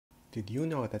Did you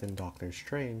know that in Doctor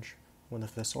Strange, one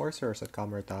of the sorcerers at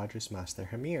Kamar-Taj is Master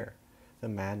Hamir, the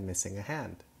man missing a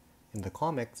hand? In the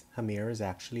comics, Hamir is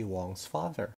actually Wong's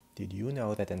father. Did you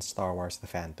know that in Star Wars The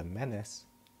Phantom Menace,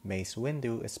 Mace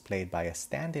Windu is played by a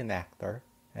stand-in actor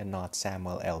and not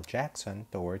Samuel L. Jackson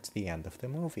towards the end of the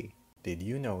movie? Did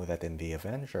you know that in The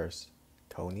Avengers,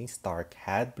 Tony Stark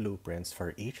had blueprints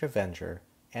for each Avenger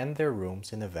and their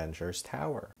rooms in Avengers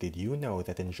Tower? Did you know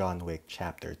that in John Wick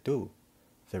Chapter 2,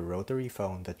 the rotary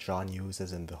phone that John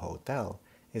uses in the hotel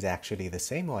is actually the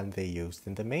same one they used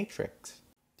in The Matrix?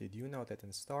 Did you know that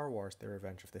in Star Wars The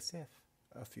Revenge of the Sith,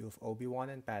 a few of Obi-Wan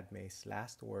and Padme's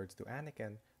last words to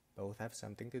Anakin both have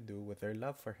something to do with their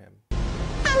love for him?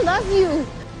 I love you!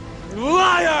 You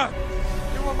liar!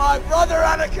 You were my brother,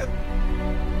 Anakin!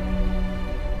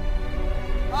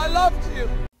 I loved you!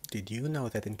 Did you know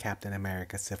that in Captain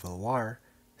America Civil War,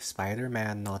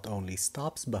 Spider-Man not only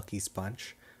stops Bucky's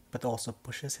punch, but also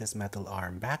pushes his metal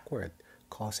arm backward,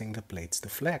 causing the plates to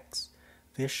flex?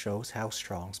 This shows how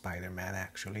strong Spider-Man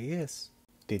actually is.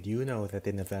 Did you know that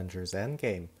in Avengers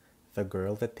Endgame, the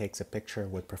girl that takes a picture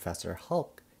with Professor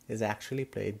Hulk is actually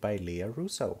played by Leah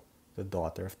Russo, the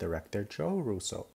daughter of director Joe Russo?